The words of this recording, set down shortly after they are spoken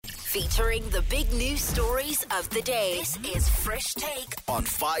Featuring the big news stories of the day. This is Fresh Take on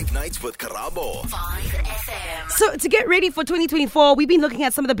 5 Nights with Karabo. 5FM. So to get ready for 2024, we've been looking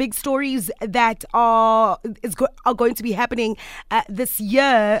at some of the big stories that are going to be happening this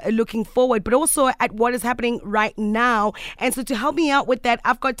year, looking forward, but also at what is happening right now. And so to help me out with that,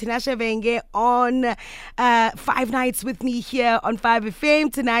 I've got Tinashe Venge on 5 Nights with me here on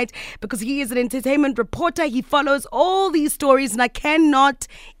 5FM tonight, because he is an entertainment reporter. He follows all these stories, and I cannot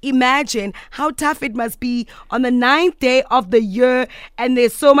imagine how tough it must be on the 9th day of the year, and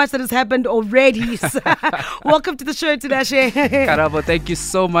there's so much that has happened already. So, welcome to the show, Tinashe. Karabo, thank you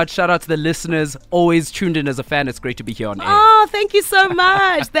so much. Shout out to the listeners, always tuned in as a fan. It's great to be here on air. Oh, thank you so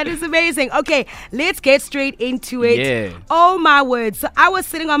much. That is amazing. Okay, let's get straight into it. Yeah. Oh my word. So I was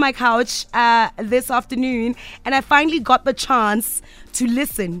sitting on my couch this afternoon, and I finally got the chance to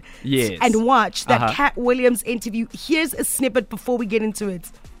listen and watch that Cat Williams interview. Here's a snippet before we get into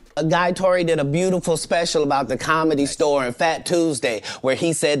it. Guy Torrey did a beautiful special about the Comedy Store and Fat Tuesday, where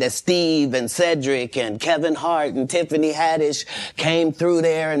he said that Steve and Cedric and Kevin Hart and Tiffany Haddish came through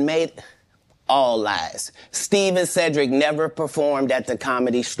there and made... All lies. Steve and Cedric never performed at the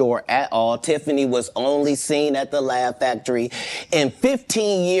Comedy Store at all. Tiffany was only seen at the Laugh Factory. In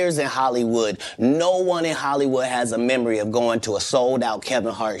 15 years in Hollywood, no one in Hollywood has a memory of going to a sold-out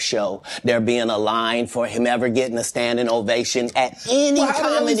Kevin Hart show, there being a line for him ever getting a standing ovation at any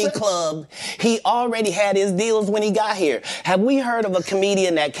comedy club. He already had his deals when he got here. Have we heard of a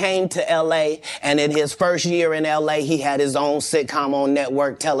comedian that came to L.A. and in his first year in L.A. he had his own sitcom on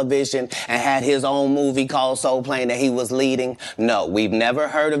network television and had his own movie called Soul Plane that he was leading? No, we've never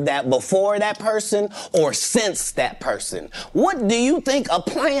heard of that before that person or since that person. What do you think a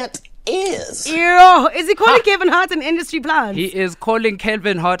plant is? Ew, is he calling Kevin Hart an industry plant? He is calling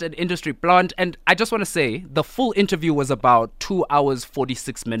Kevin Hart an industry plant. And I just want to say, the full interview was about 2 hours,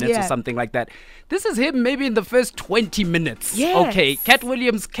 46 minutes or something like that. This is him maybe in the first 20 minutes. Yes. Okay, Cat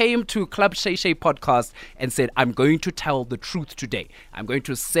Williams came to Club Shay Shay podcast and said, I'm going to tell the truth today. I'm going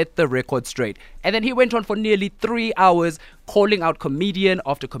to set the record straight. And then he went on for nearly 3 hours calling out comedian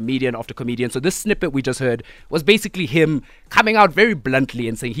after comedian after comedian. So this snippet we just heard was basically him coming out very bluntly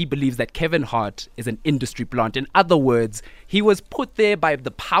and saying he believes that Kevin Hart is an industry plant. In other words, he was put there by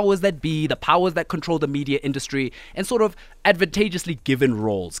the powers that be, the powers that control the media industry, and sort of advantageously given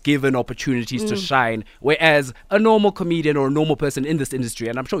roles, given opportunities to shine, whereas a normal comedian or a normal person in this industry,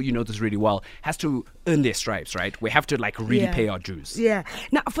 and I'm sure you know this really well, has to earn their stripes, right? We have to really pay our dues. Yeah.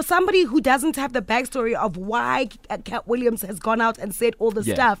 Now, for somebody who doesn't have the backstory of why Cat Williams has gone out and said all this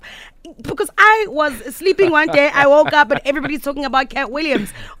stuff, because I was sleeping one day, I woke up and everybody's talking about Cat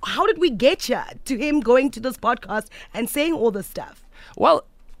Williams. How did we get you to him going to this podcast and saying all this stuff? Well,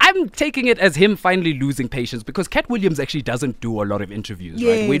 I'm taking it as him finally losing patience, because Cat Williams actually doesn't do a lot of interviews,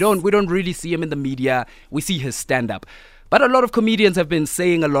 right? We don't really see him in the media. We see his stand-up. But a lot of comedians have been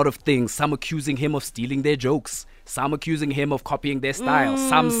saying a lot of things, some accusing him of stealing their jokes, some accusing him of copying their style,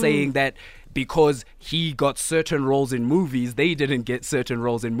 some saying that because he got certain roles in movies, they didn't get certain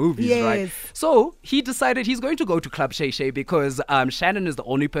roles in movies, right? So he decided he's going to go to Club Shay Shay because Shannon is the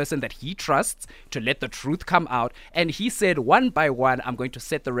only person that he trusts to let the truth come out. And he said, one by one, I'm going to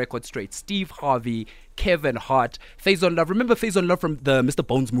set the record straight. Steve Harvey, Kevin Hart, Faison Love. Remember Faison Love from the Mr.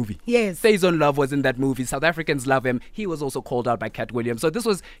 Bones movie? Yes. Faison Love was in that movie. South Africans love him. He was also called out by Cat Williams. So this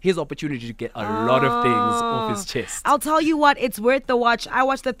was his opportunity to get a lot of things off his chest. I'll tell you what, it's worth the watch. I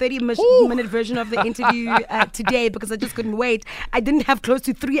watched the 30-minute version of the interview today because I just couldn't wait. I didn't have close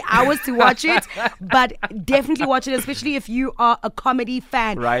to 3 hours to watch it, but definitely watch it, especially if you are a comedy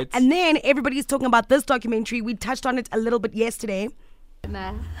fan. Right. And then everybody's talking about this documentary. We touched on it a little bit yesterday.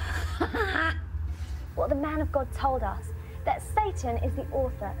 What the man of God told us, that Satan is the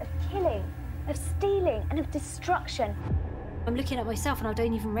author of killing, of stealing, and of destruction. I'm looking at myself and I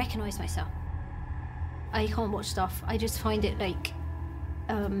don't even recognise myself. I can't watch stuff. I just find it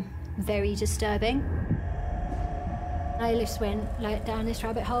very disturbing. I just went down this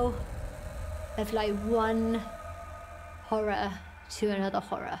rabbit hole of one horror to another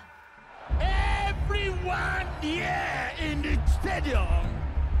horror. Everyone here in the stadium.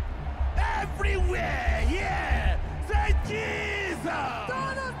 Everywhere, say Jesus!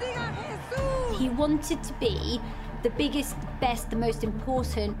 He wanted to be the biggest, best, the most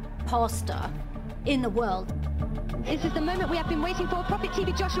important pastor in the world. This is the moment we have been waiting for. Prophet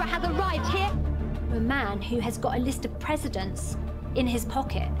TV Joshua has arrived here. A man who has got a list of presidents in his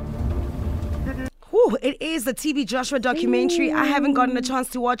pocket. Ooh, it is the TV Joshua documentary. I haven't gotten a chance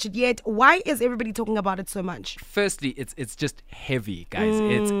to watch it yet. Why is everybody talking about it so much? Firstly, it's just heavy, guys.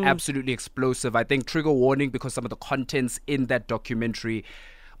 It's absolutely explosive. I think trigger warning because some of the contents in that documentary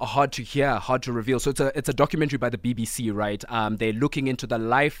are hard to hear, hard to reveal. So it's a documentary by the BBC, right? They're looking into the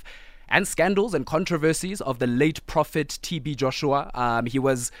life and scandals and controversies of the late prophet T.B. Joshua. He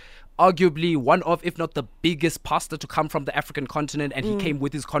was arguably one of, if not the biggest pastor to come from the African continent, and he came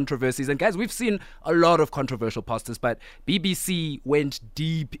with his controversies. And guys, we've seen a lot of controversial pastors, but BBC went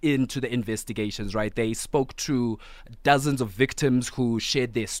deep into the investigations, right? They spoke to dozens of victims who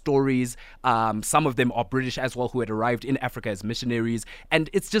shared their stories. Some of them are British as well, who had arrived in Africa as missionaries. And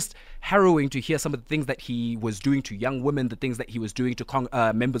it's just harrowing to hear some of the things that he was doing to young women, the things that he was doing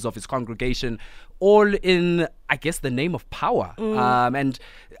to members of his congregation, all in, I guess, the name of power. And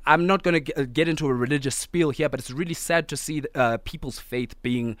I'm not going to get into a religious spiel here, but it's really sad to see people's faith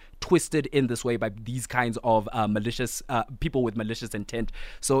being twisted in this way by these kinds of malicious people with malicious intent.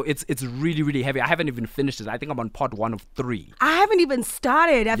 So it's really, really heavy. I haven't even finished it. I think I'm on part 1 of 3. I haven't even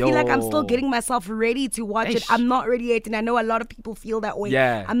started. I feel like I'm still getting myself ready to watch it. I'm not ready yet, and I know a lot of people feel that way.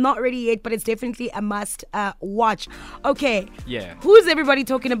 Yeah. I'm not ready yet, but it's definitely a must watch. Okay. Yeah. Who's everybody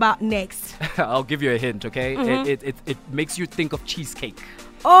talking about next? I'll give you a hint, okay? It makes you think of cheesecake.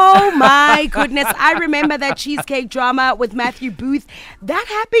 Oh my goodness. I remember that cheesecake drama with Matthew Booth. That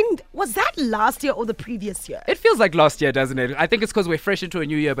happened, was that last year or the previous year? It feels like last year, doesn't it? I think it's because we're fresh into a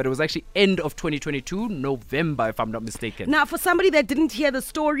new year, but it was actually end of 2022, November, if I'm not mistaken. Now, for somebody that didn't hear the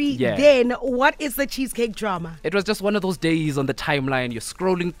story then, what is the cheesecake drama? It was just one of those days on the timeline. You're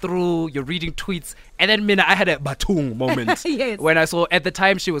scrolling through, you're reading tweets, and then I had a batung moment. Yes. When I saw, at the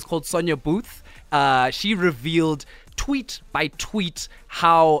time, she was called Sonia Booth. She revealed tweet by tweet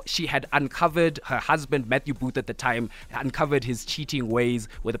how she had uncovered her husband Matthew Booth at the time, uncovered his cheating ways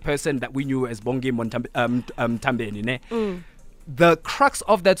with a person that we knew as Bonge Tambeni. The crux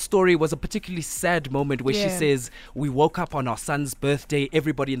of that story was a particularly sad moment where she says, we woke up on our son's birthday,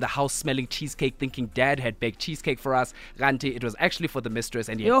 everybody in the house smelling cheesecake, thinking dad had baked cheesecake for us. Ranti, it was actually for the mistress,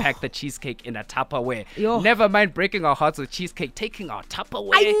 and he had packed the cheesecake in a Tupperware. Never mind breaking our hearts with cheesecake, taking our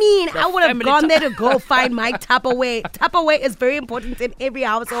Tupperware. I mean, I would have gone there to go find my Tupperware. Tupperware is very important in every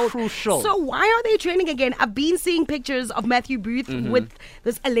household. Crucial. So why are they training again? I've been seeing pictures of Matthew Booth with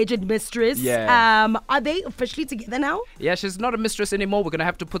this alleged mistress. Yeah. Are they officially together now? Yeah, she's not a mistress anymore. We're going to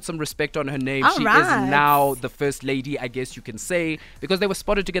have to put some respect on her name. All she right. is now the first lady, I guess you can say, because they were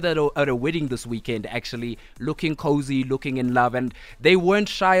spotted together at a wedding this weekend, actually, looking cozy, looking in love, and they weren't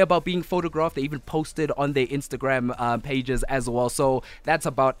shy about being photographed. They even posted on their Instagram pages as well. So that's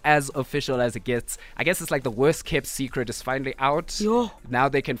about as official as it gets. I guess it's like the worst kept secret is finally out. Now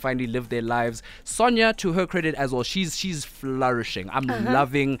they can finally live their lives. Sonia, to her credit as well, she's flourishing. I'm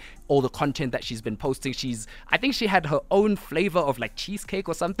loving all the content that she's been posting. I think she had her own flavor of like cheesecake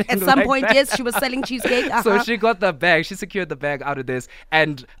or something. At some like point, that. yes, she was selling cheesecake. So she got the bag. She secured the bag out of this.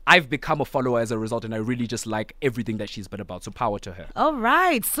 And I've become a follower as a result. And I really just like everything that she's been about. So power to her. All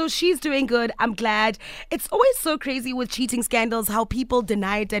right. So she's doing good. I'm glad. It's always so crazy with cheating scandals, how people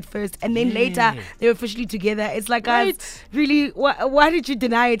deny it at first. And then later, they're officially together. It's like, guys, really, why did you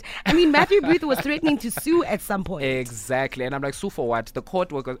deny it? I mean, Matthew Booth was threatening to sue at some point. Exactly. And I'm like, sue for what? The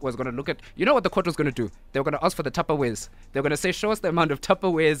court was going to look at, you know what the court was going to do? They were going to ask for the Tupperwares. They were going to say, show us the amount of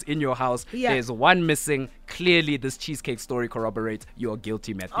Tupperwares in your house. Yeah. There's one missing. Clearly, this cheesecake story corroborates you are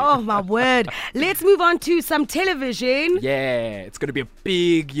guilty, Matthew. Oh, my word. Let's move on to some television. Yeah, it's going to be a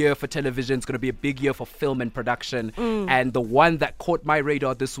big year for television. It's going to be a big year for film and production. And the one that caught my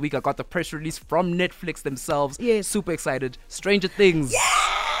radar this week, I got the press release from Netflix themselves. Yes. Super excited. Stranger Things. Yes!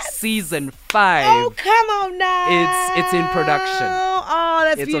 Season 5. Oh, come on now. It's in production. Oh,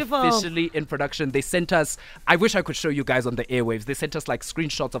 that's beautiful. It's officially in production. They sent us, I wish I could show you guys on the airwaves. They sent us like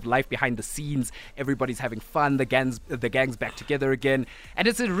screenshots of life behind the scenes. Everybody's having fun. The gang's back together again. And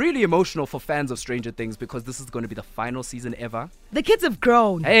it's really emotional for fans of Stranger Things because this is going to be the final season ever. The kids have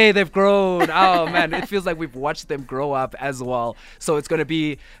grown. Hey, they've grown. Oh, man. It feels like we've watched them grow up as well. So it's going to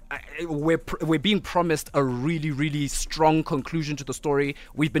be, we're being promised a really, really strong conclusion to the story.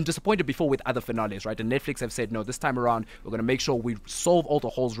 We've been disappointed before with other finales, right? And Netflix have said, no, this time around, we're going to make sure we solve all the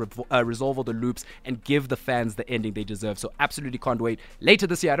holes, resolve all the loops, and give the fans the ending they deserve. So absolutely can't wait. Later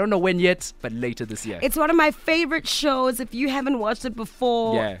this year. I don't know when yet, but later this year. It's one of my favorite shows. If you haven't watched it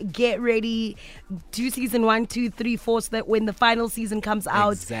before, get ready. Do season 1, 2, 3, 4 so that when the final season comes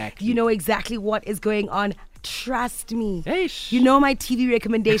out, you know exactly what is going on. Trust me. Eish. You know my TV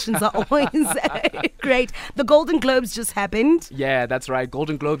recommendations are always great. The Golden Globes just happened. Yeah, that's right.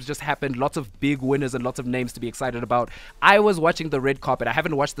 Golden Globes just happened. Lots of big winners and lots of names to be excited about. I was watching the red carpet. I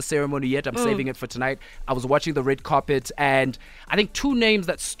haven't watched the ceremony yet. I'm saving it for tonight. I was watching the red carpet, and I think 2 names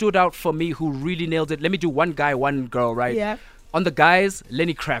that stood out for me who really nailed it. Let me do one guy, one girl, right? Yeah. On the guys,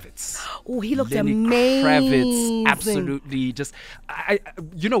 Lenny Kravitz. Oh, he looked Lenny amazing. Kravitz, absolutely. Just,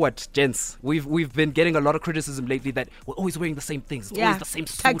 you know what, gents? We've been getting a lot of criticism lately that we're always wearing the same things. It's always the same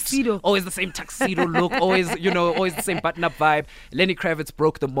suits. Tuxedo. Always the same tuxedo look. Always the same button-up vibe. Lenny Kravitz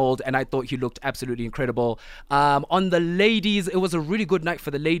broke the mold, and I thought he looked absolutely incredible. On the ladies, it was a really good night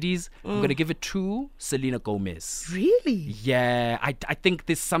for the ladies. I'm going to give it to Selena Gomez. Really? Yeah, I think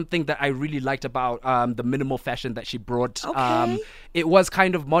there's something that I really liked about the minimal fashion that she brought. Okay. It was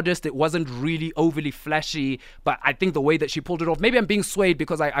kind of modest. It wasn't really overly flashy, but I think the way that she pulled it off, maybe I'm being swayed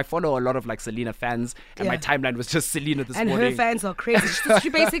because I follow a lot of like Selena fans, and my timeline was just Selena this morning. And her fans are crazy. She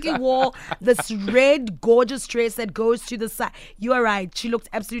basically wore this red, gorgeous dress that goes to the side. You are right. She looked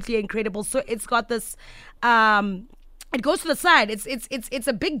absolutely incredible. So it's got this... it goes to the side. It's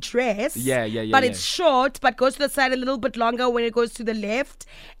a big dress. Yeah. But it's short, but goes to the side a little bit longer when it goes to the left.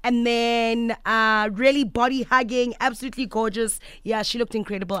 And then really body hugging, absolutely gorgeous. Yeah, she looked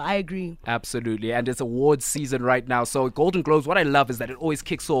incredible. I agree. Absolutely. And it's awards season right now. So Golden Globes, what I love is that it always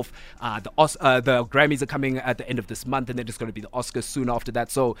kicks off. The Grammys are coming at the end of this month, and then it's going to be the Oscars soon after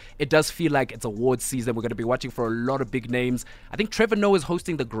that. So it does feel like it's awards season. We're going to be watching for a lot of big names. I think Trevor Noah is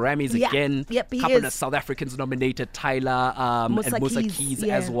hosting the Grammys again. Yep, he couple is. of South Africans nominated, Tyler and Musa Keys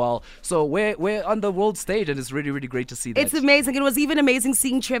yeah. as well. So we're on the world stage, and it's really, really great to see that. It's amazing. It was even amazing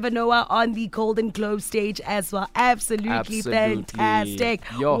seeing Trevor Noah on the Golden Globe stage as well. Absolutely fantastic.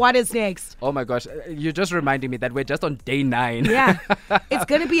 Yo. What is next? Oh my gosh, you're just reminding me that we're just on day 9. Yeah, it's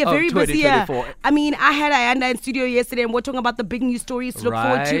going to be a very busy year. I mean, I had Ayanda in studio yesterday, and we're talking about the big news stories to look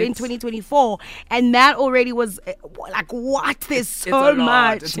forward to in 2024. And that already was like, what? There's so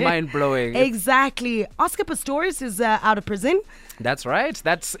much. It's mind-blowing. Exactly. Oscar Pistorius is out of prison. That's right.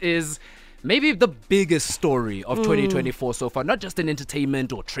 That is maybe the biggest story of 2024 so far, not just in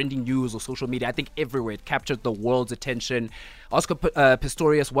entertainment or trending news or social media. I think everywhere it captured the world's attention. Oscar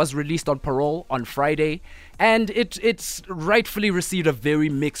Pistorius was released on parole on Friday, and it's rightfully received a very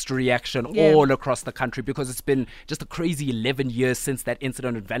mixed reaction all across the country, because it's been just a crazy 11 years since that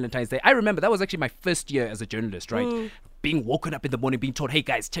incident on Valentine's Day. I remember that was actually my first year as a journalist, right? Being woken up in the morning, being told, hey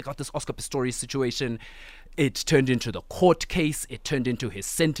guys, check out this Oscar Pistorius situation. It turned into the court case. It turned into his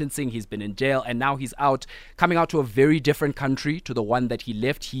sentencing. He's been in jail, and now he's out, coming out to a very different country to the one that he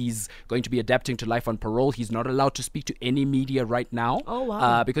left. He's going to be adapting to life on parole. He's not allowed to speak to any media right now. Oh,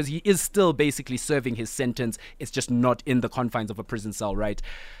 wow. Because he is still basically serving his sentence. It's just not in the confines of a prison cell, right?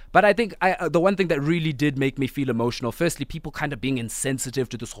 But I think the one thing that really did make me feel emotional, firstly, people kind of being insensitive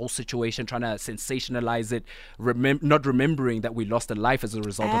to this whole situation, trying to sensationalize it, not remembering that we lost a life as a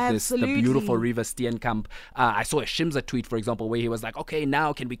result of this. The beautiful Riva Steenkamp. I saw a Shimza tweet, for example, where he was like, okay,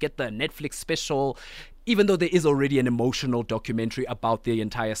 now can we get the Netflix special? Even though there is already an emotional documentary about the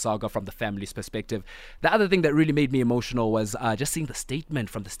entire saga from the family's perspective. The other thing that really made me emotional was just seeing the statement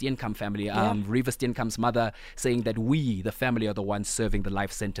from the Steenkamp family, Riva Steenkamp's mother, saying that we, the family, are the ones serving the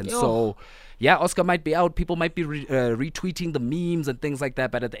life sentence. So, yeah, Oscar might be out. People might be retweeting the memes and things like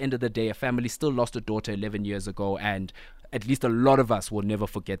that. But at the end of the day, a family still lost a daughter 11 years ago, and at least a lot of us will never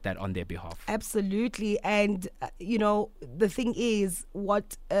forget that on their behalf. Absolutely. And, the thing is,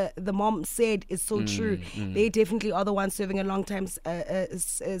 what the mom said is so true. They definitely are the ones serving a long time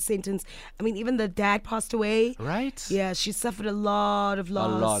sentence. I mean, even the dad passed away. Right. Yeah, she suffered a lot of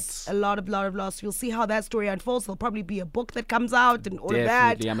loss. A lot of loss. We'll see how that story unfolds. There'll probably be a book that comes out and all of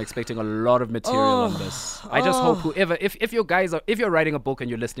that. Definitely. I'm expecting a lot of material on this. I just hope whoever, if you're writing a book and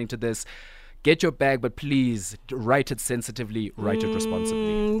you're listening to this, get your bag, but please write it sensitively, write it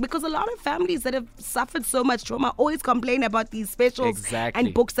responsibly. Because a lot of families that have suffered so much trauma always complain about these specials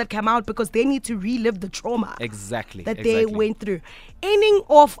and books that come out, because they need to relive the trauma that they went through. Ending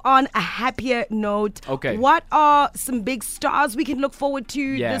off on a happier note. Okay. What are some big stars we can look forward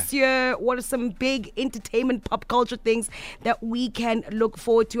to this year? What are some big entertainment pop culture things that we can look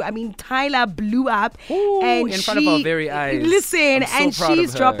forward to? I mean, Tyler blew up in front of our very eyes. Listen, and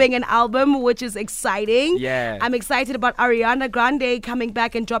she's dropping an album, which is exciting. Yeah. I'm excited about Ariana Grande coming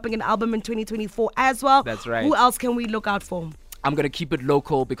back and dropping an album in 2024 as well. That's right. Who else can we look out for? I'm going to keep it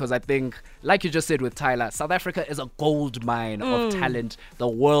local, because I think, like you just said with Tyler, South Africa is a gold mine of talent. The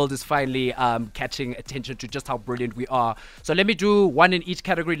world is finally catching attention to just how brilliant we are. So let me do one in each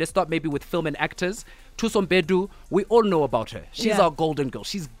category. Let's start maybe with film and actors. Thuso Mbedu, we all know about her. She's our golden girl.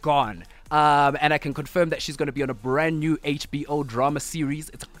 She's gone. And I can confirm that she's going to be on a brand new HBO drama series.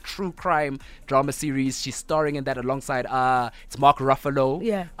 It's a true crime drama series. She's starring in that alongside it's Mark Ruffalo.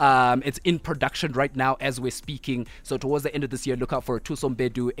 Yeah. It's in production right now as we're speaking. So towards the end of this year, look out for a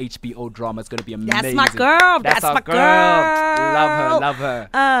Tusombedu HBO drama. It's going to be amazing. That's my girl. That's my girl. Love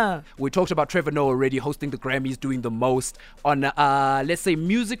her. We talked about Trevor Noah already hosting the Grammys, doing the most on let's say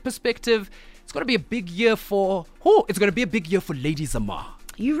music perspective. It's going to be a big year for Lady Zamar.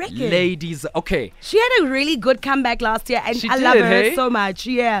 You reckon? Ladies, okay. She had a really good comeback last year, and I love her so much.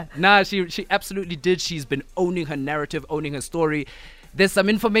 Yeah. Nah, she absolutely did. She's been owning her narrative, owning her story. There's some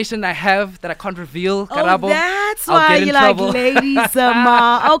information I have that I can't reveal, Karabo. Oh, that's why you like Lady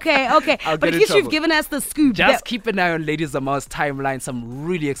Zamar. Okay. But at least you've given us the scoop. Just keep an eye on Lady Zamar's timeline. Some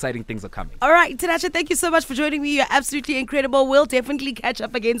really exciting things are coming. All right, Tinashe, thank you so much for joining me. You're absolutely incredible. We'll definitely catch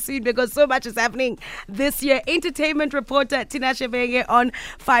up again soon because so much is happening this year. Entertainment reporter Tinashe Venge on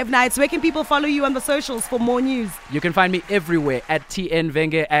 5 Nights. Where can people follow you on the socials for more news? You can find me everywhere at TN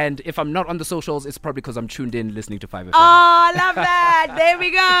Venge. And if I'm not on the socials, it's probably because I'm tuned in listening to 5FM. Oh, I love that. There we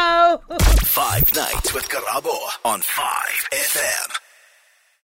go. 5 Nights with Karabo on 5FM.